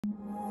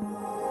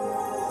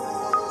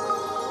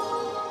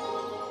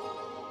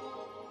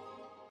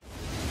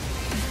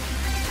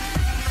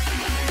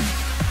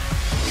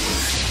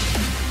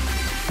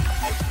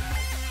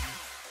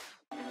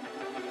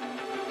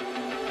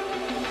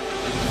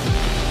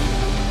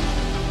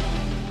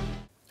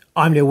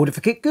I'm Leo Woodard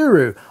for Kit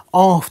Guru.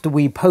 After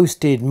we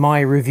posted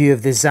my review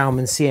of this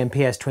Zalman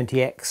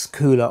CNPS20X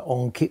cooler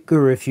on Kit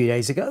Guru a few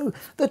days ago,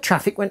 the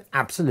traffic went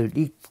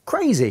absolutely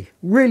crazy,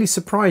 really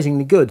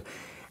surprisingly good.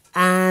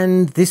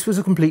 And this was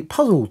a complete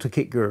puzzle to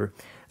Kit Guru.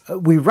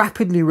 We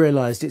rapidly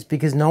realised it's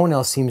because no one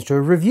else seems to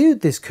have reviewed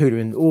this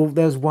cooler, or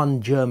there's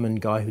one German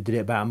guy who did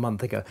it about a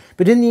month ago.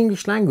 But in the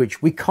English language,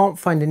 we can't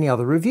find any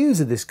other reviews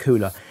of this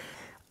cooler.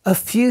 A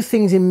few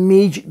things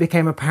immediately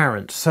became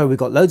apparent. So we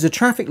got loads of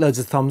traffic, loads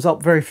of thumbs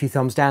up, very few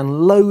thumbs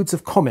down, loads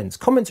of comments.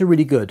 Comments are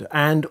really good,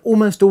 and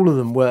almost all of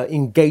them were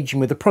engaging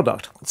with the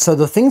product. So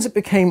the things that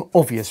became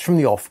obvious from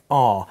the off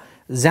are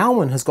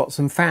Zalman has got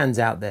some fans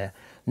out there.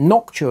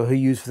 Noctua, who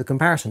used for the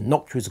comparison,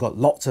 Noctua's got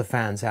lots of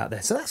fans out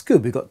there. So that's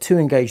good. We've got two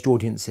engaged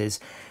audiences.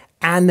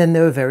 And then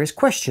there were various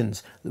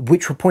questions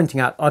which were pointing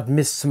out I'd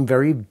missed some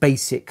very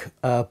basic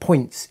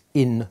points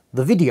in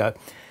the video.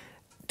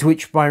 To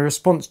which my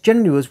response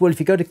generally was, well, if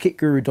you go to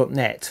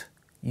kitguru.net,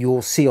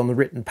 you'll see on the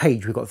written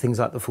page we've got things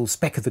like the full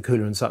spec of the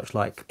cooler and such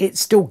like. It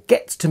still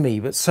gets to me,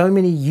 but so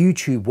many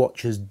YouTube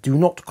watchers do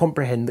not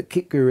comprehend that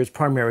Kit Guru is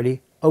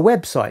primarily a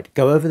website.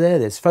 Go over there,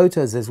 there's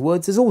photos, there's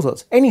words, there's all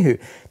sorts.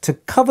 Anywho, to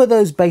cover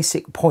those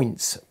basic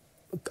points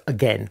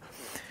again,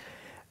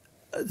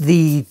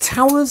 the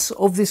towers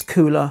of this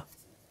cooler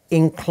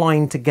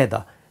incline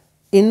together.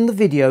 In the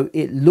video,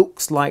 it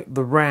looks like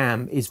the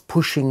RAM is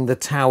pushing the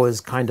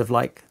towers kind of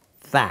like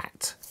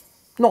that.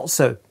 Not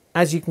so.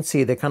 As you can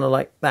see, they're kind of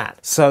like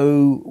that.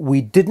 So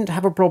we didn't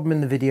have a problem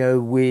in the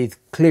video with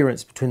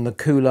clearance between the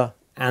cooler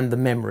and the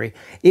memory.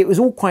 It was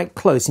all quite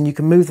close, and you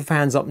can move the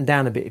fans up and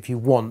down a bit if you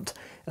want.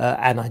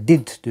 And I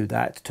did do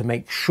that to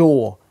make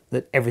sure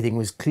that everything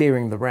was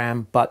clearing the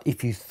RAM. But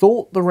if you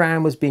thought the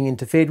RAM was being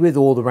interfered with,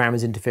 or the RAM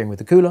was interfering with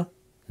the cooler,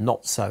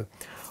 not so.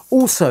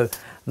 Also,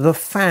 the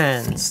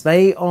fans,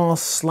 they are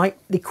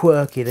slightly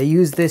quirky. They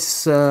use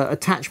this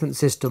attachment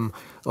system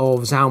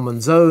of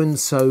Zalman's own,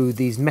 so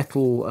these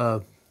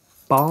metal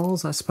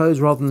bars, I suppose,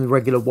 rather than the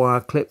regular wire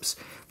clips,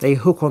 they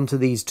hook onto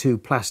these two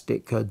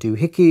plastic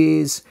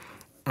doohickeys,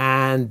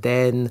 and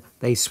then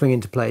they swing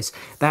into place.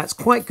 That's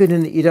quite good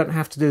in that you don't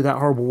have to do that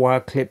horrible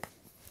wire clip,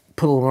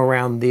 pull them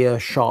around the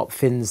sharp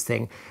fins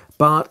thing.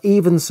 But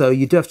even so,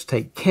 you do have to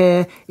take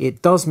care.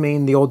 It does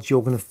mean the odds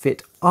you're going to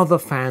fit other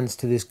fans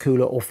to this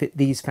cooler or fit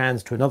these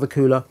fans to another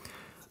cooler,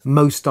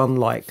 most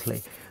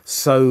unlikely.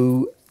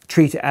 So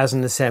treat it as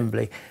an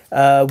assembly.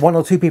 One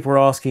or two people are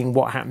asking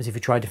what happens if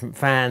you try different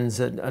fans,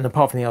 and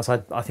apart from the else, I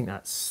think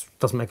that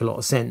doesn't make a lot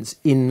of sense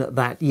in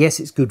that, yes,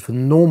 it's good for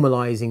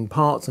normalizing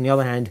parts. On the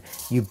other hand,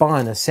 you buy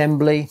an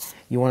assembly,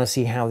 you want to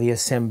see how the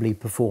assembly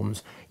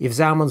performs. If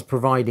Zalman's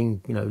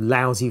providing, you know,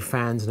 lousy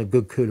fans and a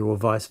good cooler or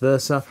vice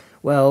versa,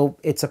 well,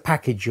 it's a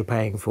package you're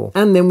paying for.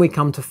 And then we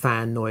come to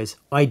fan noise.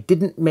 I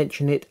didn't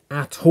mention it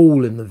at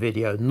all in the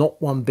video,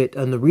 not one bit.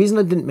 And the reason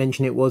I didn't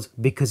mention it was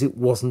because it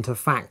wasn't a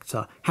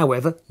factor.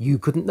 However, you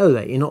couldn't know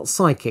that. You're not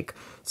psychic.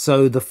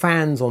 So the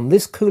fans on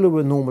this cooler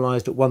were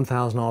normalized at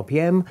 1000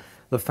 RPM.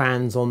 The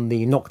fans on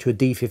the Noctua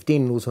D15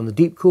 and also on the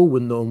Deep Cool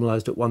were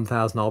normalized at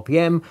 1000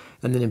 RPM.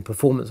 And then in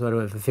performance mode I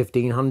went for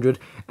 1500.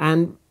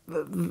 And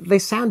they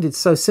sounded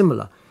so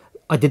similar.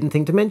 I didn't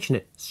think to mention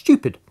it.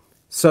 Stupid.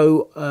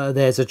 So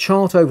there's a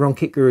chart over on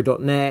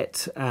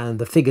kitguru.net and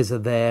the figures are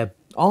there.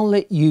 I'll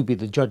let you be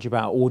the judge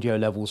about audio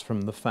levels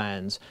from the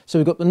fans. So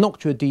we've got the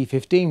Noctua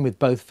D15 with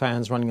both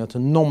fans running at a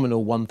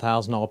nominal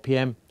 1000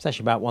 RPM. It's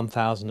actually about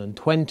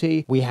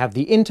 1020. We have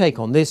the intake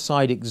on this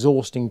side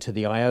exhausting to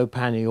the I/O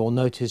panel. You'll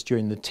notice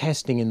during the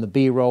testing in the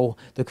B-roll,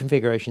 the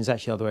configuration is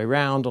actually the other way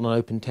around. On an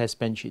open test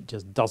bench, it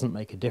just doesn't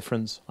make a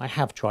difference. I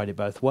have tried it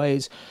both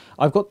ways.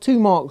 I've got two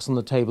marks on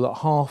the table at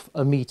 ½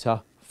 a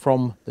meter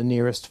from the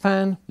nearest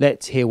fan.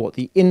 Let's hear what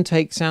the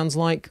intake sounds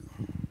like.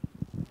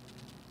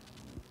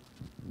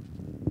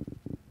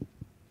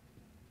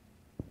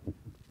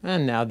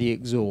 And now the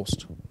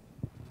exhaust.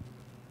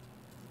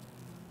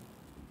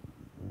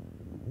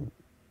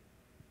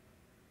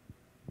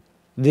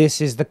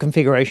 This is the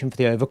configuration for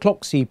the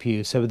overclock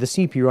CPU. So with the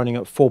CPU running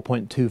at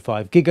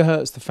 4.25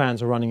 gigahertz, the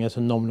fans are running at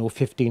a nominal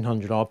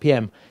 1500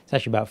 RPM. It's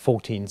actually about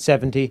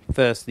 1470.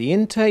 First the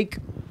intake.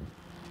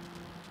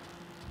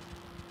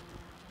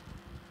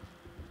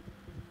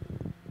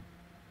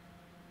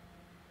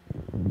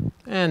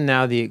 And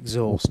now the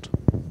exhaust.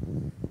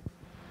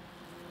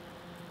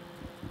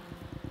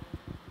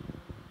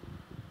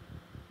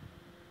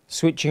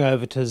 Switching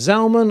over to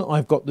Zalman,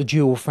 I've got the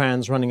dual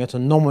fans running at a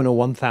nominal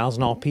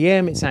 1000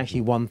 RPM. It's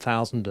actually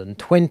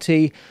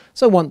 1020.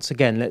 So once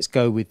again, let's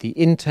go with the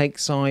intake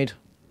side.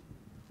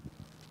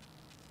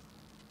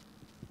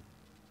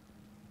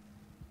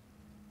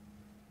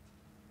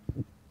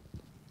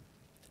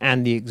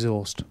 And the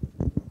exhaust.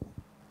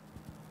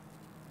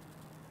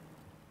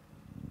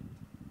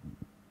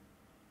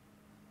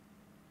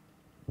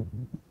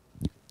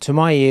 To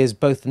my ears,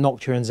 both the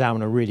Noctua and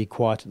Zalman are really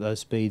quiet at those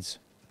speeds.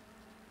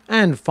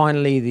 And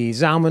finally, the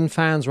Zalman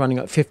fans running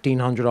at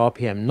 1500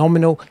 RPM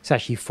nominal. It's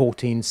actually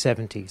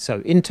 1470.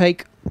 So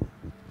intake.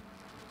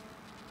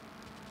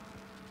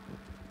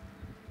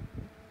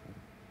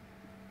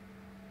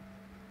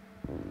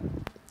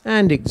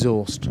 and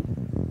exhaust.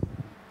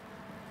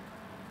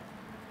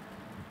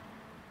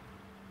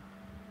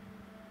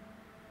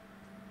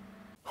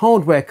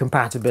 Hardware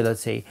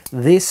compatibility.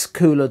 This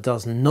cooler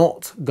does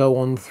not go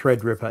on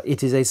Threadripper.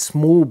 It is a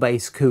small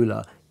base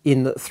cooler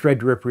in that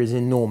Threadripper is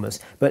enormous.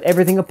 But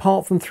everything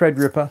apart from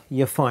Threadripper,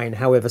 you're fine.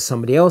 However,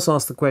 somebody else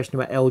asked the question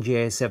about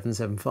LGA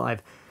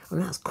 775.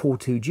 And that's Core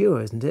 2 Duo,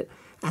 isn't it?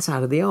 That's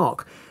out of the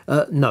arc.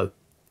 No,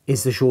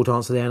 is the short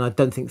answer there, and I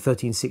don't think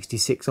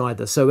 1366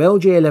 either. So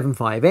LGA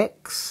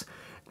 115X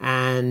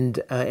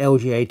and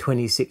LGA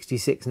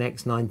 2066 and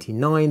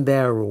X99,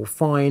 they're all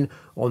fine.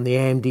 On the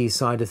AMD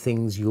side of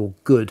things, you're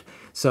good.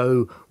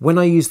 So when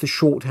I use the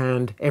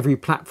shorthand, every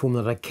platform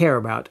that I care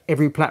about,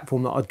 every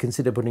platform that I'd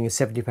consider putting a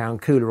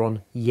 £70 cooler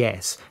on,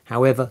 yes.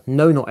 However,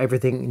 no, not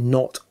everything,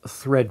 not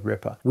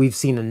Threadripper. We've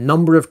seen a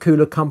number of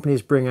cooler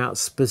companies bring out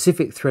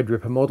specific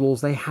Threadripper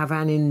models. They have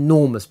an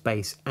enormous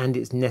base and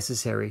it's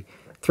necessary.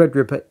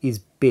 Threadripper is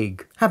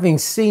big. Having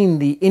seen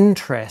the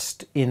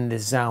interest in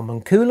this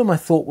Zalman cooler, my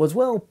thought was,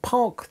 well,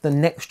 park the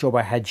next job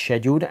I had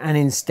scheduled and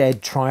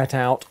instead try it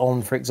out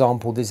on, for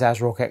example, this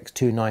ASRock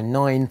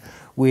X299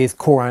 with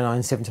Core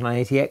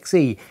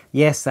i9-7980XE.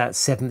 Yes,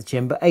 that's 7th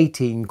gen, but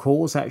 18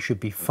 cores, that should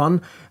be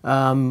fun.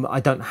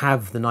 I don't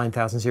have the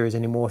 9000 series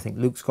anymore, I think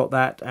Luke's got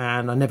that,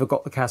 and I never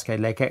got the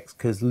Cascade Lake X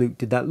because Luke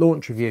did that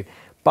launch review.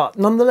 But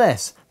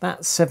nonetheless,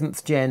 that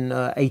 7th gen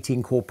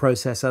 18 core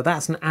processor,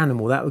 that's an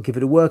animal, that would give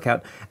it a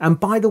workout. And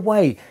by the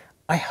way,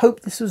 I hope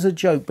this was a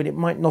joke, but it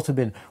might not have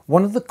been.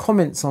 One of the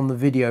comments on the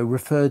video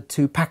referred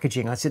to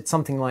packaging. I said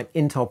something like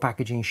Intel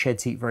packaging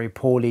sheds heat very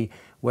poorly,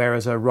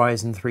 whereas a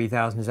Ryzen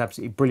 3000 is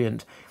absolutely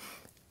brilliant.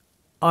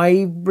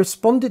 I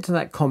responded to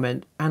that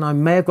comment and I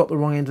may have got the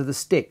wrong end of the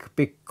stick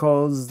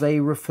because they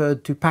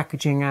referred to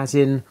packaging as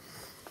in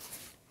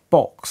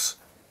box.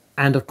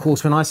 And of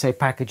course, when I say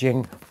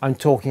packaging, I'm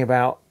talking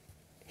about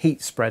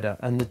heat spreader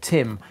and the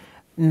TIM.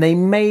 And they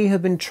may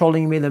have been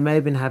trolling me, they may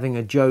have been having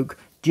a joke.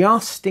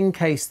 Just in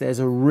case there's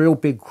a real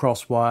big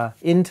crosswire,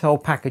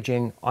 Intel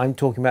packaging, I'm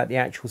talking about the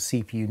actual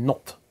CPU,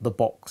 not the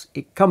box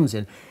it comes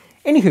in.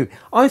 Anywho,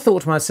 I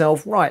thought to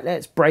myself, right,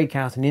 let's break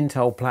out an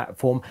Intel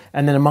platform,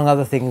 and then among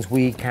other things,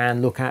 we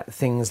can look at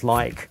things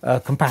like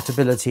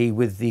compatibility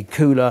with the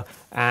cooler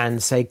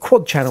and say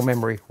quad channel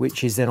memory,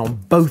 which is then on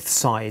both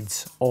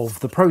sides of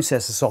the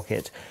processor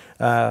socket.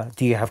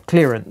 Do you have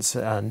clearance?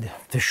 And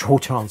the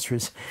short answer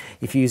is,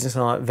 if you're using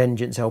something like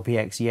Vengeance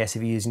LPX, yes.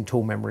 If you're using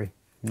tool memory,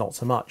 not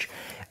so much.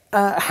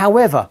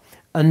 However,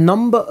 a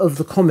number of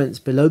the comments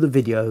below the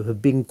video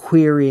have been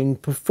querying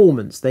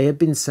performance. They have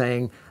been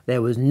saying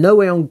there was no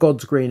way on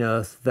God's green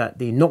earth that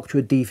the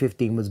Noctua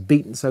D15 was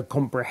beaten so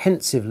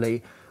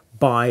comprehensively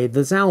by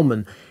the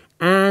Zalman.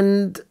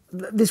 And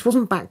this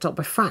wasn't backed up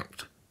by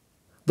fact.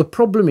 The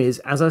problem is,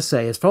 as I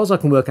say, as far as I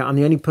can work out, I'm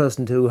the only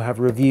person to have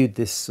reviewed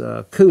this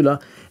cooler,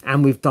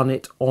 and we've done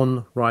it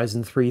on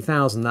Ryzen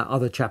 3000. That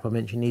other chap I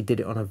mentioned, he did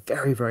it on a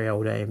very, very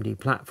old AMD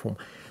platform.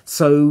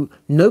 So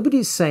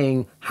nobody's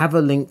saying have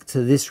a link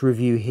to this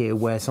review here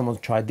where someone's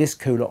tried this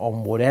cooler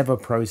on whatever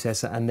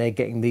processor and they're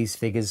getting these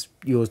figures,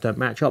 yours don't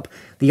match up.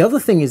 The other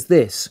thing is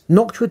this,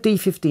 Noctua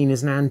D15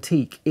 is an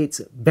antique. It's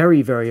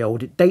very, very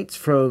old. It dates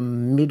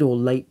from mid or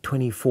late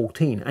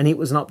 2014 and it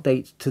was an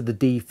update to the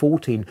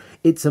D14.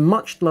 It's a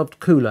much loved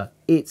cooler.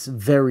 It's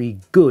very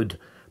good.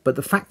 But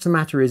the fact of the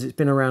matter is it's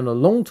been around a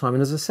long time,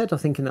 and as I said, I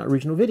think in that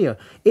original video,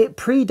 it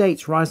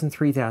predates Ryzen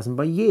 3000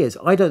 by years.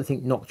 I don't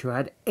think Noctua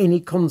had any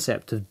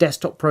concept of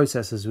desktop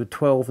processors with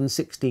 12 and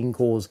 16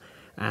 cores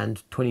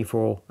and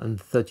 24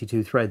 and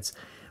 32 threads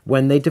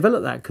when they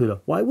developed that cooler.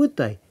 Why would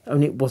they? I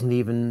mean, it wasn't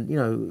even, you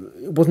know,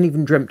 it wasn't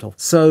even dreamt of.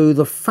 So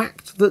the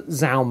fact that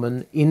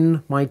Zalman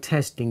in my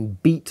testing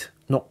beat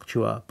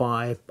Noctua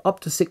by up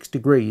to 6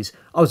 degrees,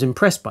 I was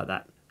impressed by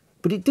that,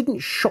 but it didn't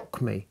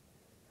shock me,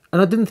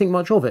 and I didn't think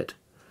much of it.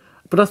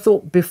 But I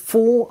thought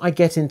before I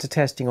get into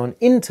testing on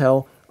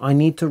Intel, I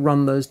need to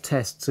run those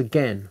tests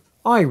again.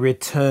 I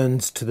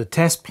returned to the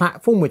test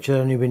platform, which I'd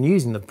only been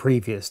using the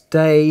previous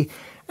day,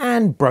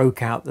 and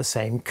broke out the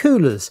same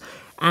coolers.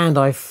 And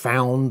I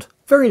found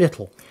very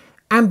little.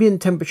 Ambient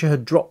temperature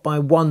had dropped by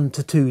 1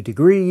 to 2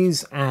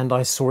 degrees, and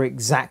I saw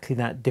exactly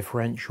that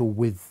differential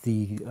with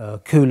the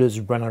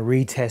coolers when I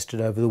retested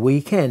over the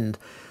weekend.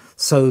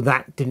 So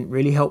that didn't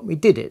really help me,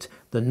 did it?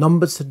 The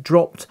numbers had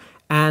dropped.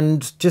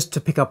 And just to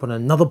pick up on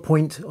another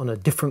point, on a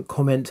different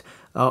comment,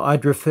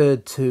 I'd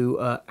referred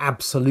to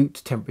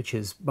absolute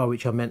temperatures, by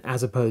which I meant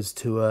as opposed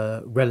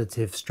to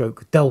relative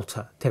stroke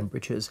delta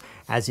temperatures.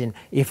 As in,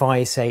 if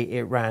I say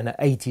it ran at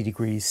 80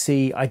 degrees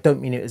C, I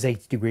don't mean it was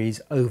 80 degrees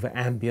over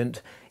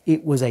ambient,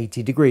 it was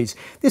 80 degrees.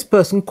 This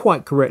person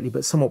quite correctly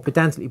but somewhat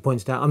pedantically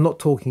pointed out, I'm not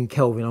talking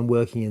Kelvin, I'm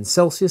working in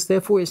Celsius,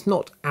 therefore it's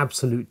not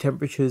absolute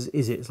temperatures,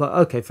 is it? It's like,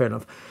 okay, fair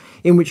enough.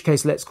 In which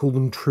case, let's call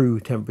them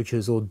true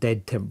temperatures or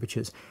dead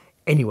temperatures.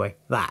 Anyway,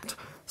 that.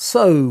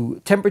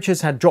 So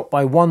temperatures had dropped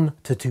by 1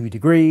 to 2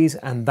 degrees,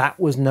 and that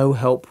was no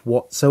help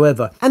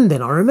whatsoever. And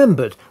then I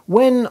remembered,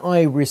 when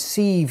I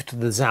received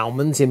the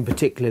Zalmans, in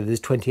particular this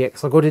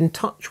 20X, I got in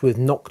touch with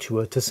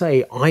Noctua to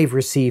say, I've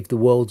received the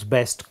world's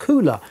best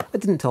cooler. I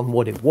didn't tell them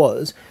what it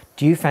was.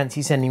 Do you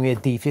fancy sending me a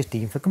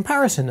D15 for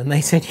comparison? And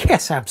they said,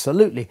 yes,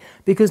 absolutely,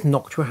 because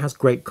Noctua has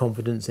great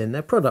confidence in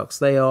their products.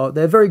 They're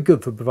very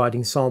good for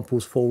providing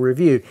samples for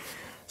review.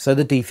 So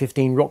the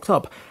D15 rocked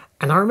up.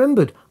 And I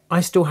remembered, I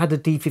still had a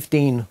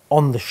D15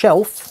 on the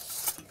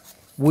shelf,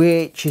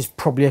 which is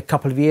probably a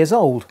couple of years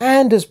old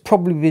and has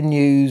probably been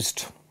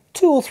used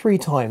 2 or 3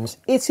 times.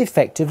 It's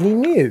effectively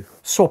new.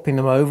 Swapping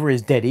them over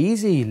is dead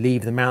easy.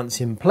 Leave the mounts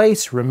in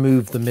place,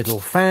 remove the middle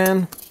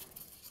fan.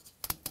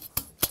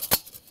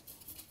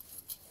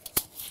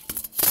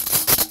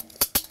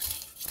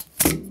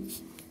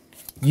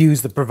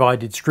 Use the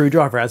provided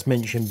screwdriver as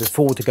mentioned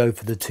before to go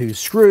for the 2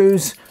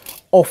 screws.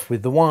 Off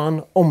with the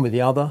one, on with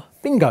the other.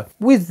 Bingo!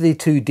 With the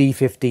 2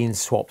 D15s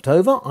swapped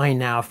over, I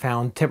now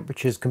found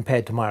temperatures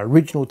compared to my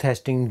original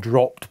testing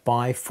dropped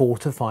by 4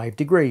 to 5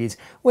 degrees.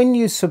 When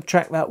you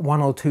subtract that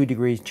 1 or 2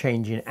 degrees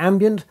change in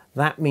ambient,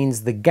 that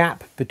means the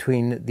gap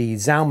between the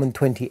Zalman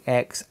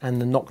 20X and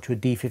the Noctua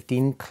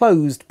D15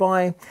 closed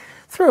by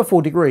 3 or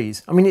 4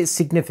 degrees. I mean, it's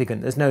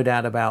significant, there's no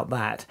doubt about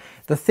that.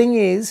 The thing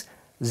is,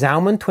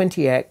 Zalman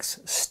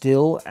 20X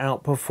still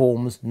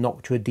outperforms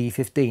Noctua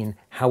D15,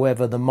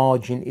 however the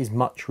margin is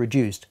much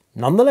reduced.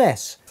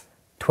 Nonetheless,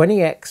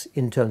 20X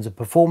in terms of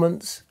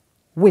performance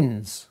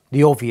wins.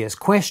 The obvious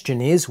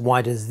question is,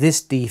 why does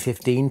this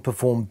D15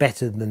 perform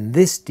better than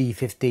this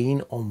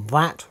D15 on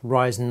that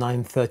Ryzen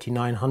 9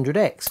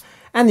 3900X?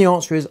 And the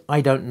answer is, I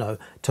don't know.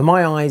 To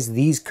my eyes,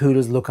 these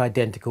coolers look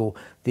identical.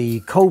 The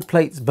cold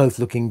plates both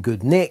look in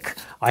good nick.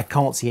 I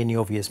can't see any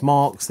obvious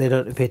marks. They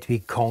don't appear to be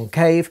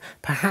concave.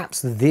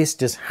 Perhaps this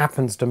just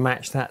happens to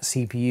match that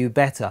CPU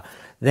better.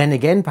 Then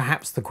again,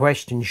 perhaps the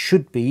question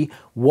should be,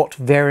 what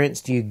variance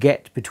do you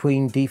get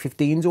between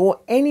D15s or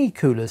any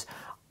coolers?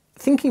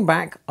 Thinking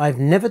back, I've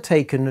never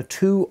taken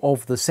 2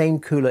 of the same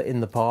cooler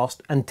in the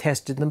past and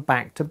tested them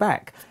back to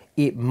back.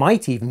 It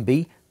might even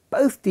be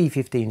both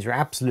D15s are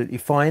absolutely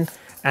fine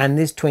and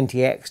this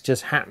 20X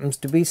just happens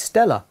to be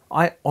stellar.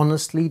 I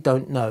honestly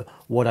don't know.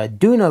 What I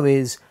do know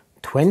is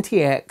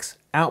 20X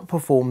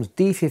outperforms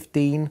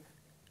D15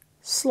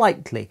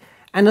 slightly.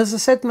 And as I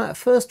said in that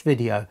first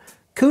video,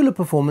 cooler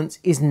performance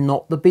is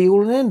not the be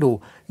all and end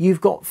all.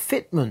 You've got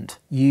fitment,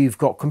 you've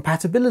got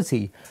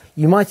compatibility.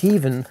 You might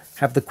even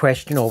have the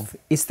question of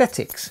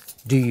aesthetics.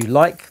 Do you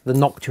like the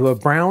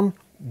Noctua brown?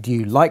 Do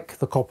you like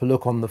the copper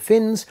look on the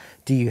fins?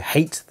 Do you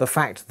hate the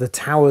fact the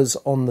towers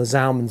on the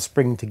Zalman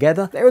spring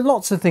together? There are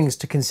lots of things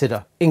to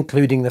consider,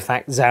 including the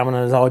fact Zalman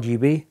has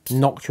RGB,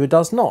 Noctua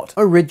does not.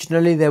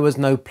 Originally there was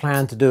no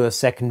plan to do a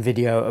second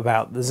video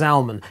about the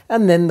Zalman,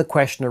 and then the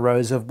question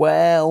arose of,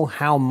 well,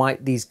 how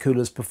might these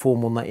coolers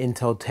perform on the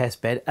Intel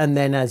testbed? And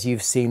then as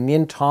you've seen, the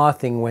entire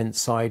thing went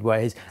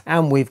sideways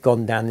and we've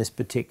gone down this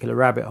particular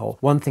rabbit hole.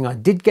 One thing I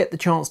did get the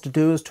chance to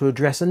do is to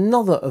address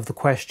another of the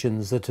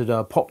questions that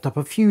had popped up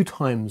a few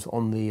times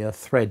on the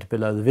thread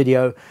below the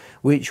video,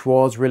 which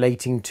was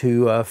relating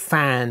to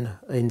fan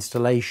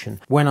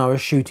installation. When I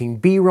was shooting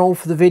B-roll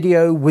for the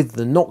video with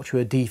the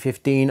Noctua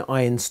D15,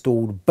 I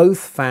installed both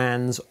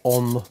fans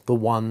on the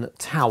one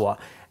tower.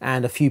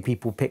 And a few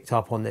people picked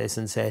up on this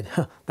and said,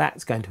 huh,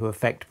 that's going to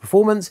affect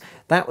performance.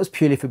 That was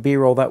purely for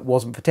B-roll, that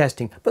wasn't for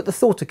testing. But the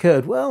thought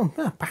occurred, well,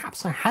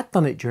 perhaps I had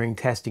done it during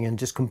testing and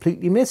just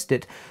completely missed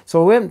it.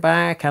 So I went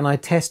back and I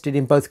tested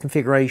in both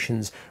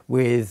configurations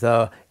with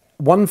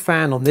one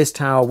fan on this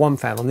tower, one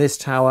fan on this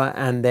tower,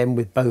 and then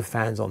with both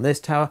fans on this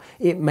tower.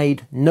 It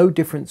made no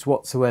difference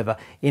whatsoever.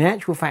 In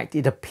actual fact,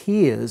 it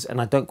appears, and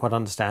I don't quite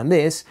understand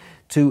this,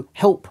 to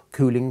help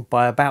cooling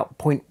by about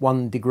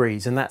 0.1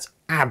 degrees, and that's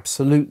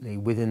absolutely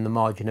within the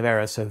margin of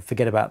error, so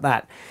forget about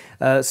that.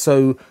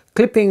 So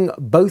clipping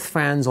both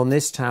fans on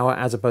this tower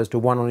as opposed to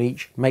one on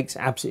each makes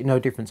absolutely no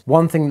difference.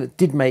 One thing that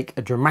did make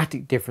a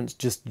dramatic difference,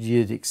 just as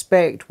you'd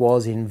expect,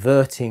 was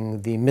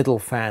inverting the middle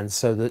fan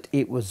so that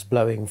it was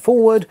blowing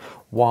forward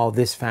while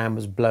this fan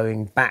was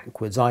blowing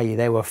backwards, i.e.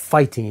 they were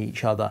fighting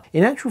each other.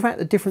 In actual fact,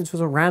 the difference was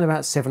around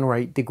about 7 or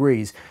 8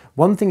 degrees.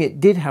 One thing it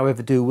did,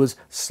 however, do was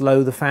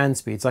slow the fan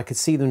speeds. I could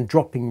see them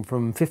dropping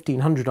from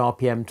 1500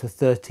 RPM to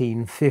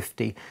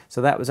 1350,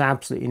 so that was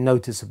absolutely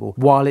noticeable.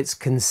 While it's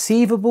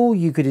conceivable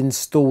you could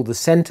install the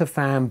center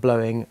fan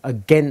blowing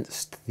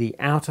against the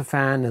outer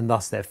fan and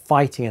thus they're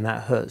fighting and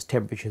that hurts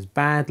temperatures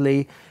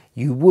badly,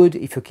 you would,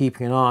 if you're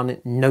keeping an eye on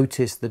it,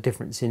 notice the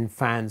difference in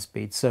fan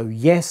speed. So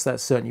yes,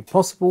 that's certainly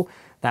possible.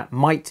 That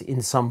might,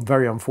 in some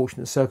very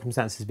unfortunate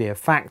circumstances, be a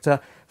factor.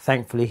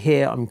 Thankfully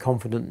here, I'm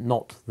confident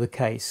not the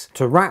case.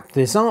 To wrap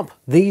this up,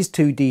 these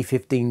two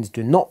D15s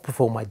do not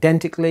perform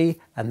identically,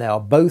 and they are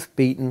both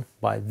beaten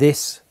by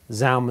this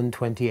Zalman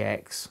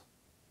 20X,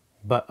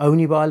 but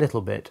only by a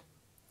little bit.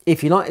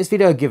 If you like this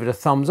video, give it a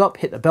thumbs up,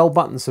 hit the bell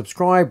button,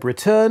 subscribe,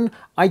 return.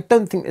 I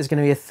don't think there's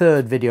going to be a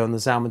third video on the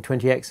Zalman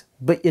 20X,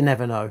 but you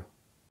never know.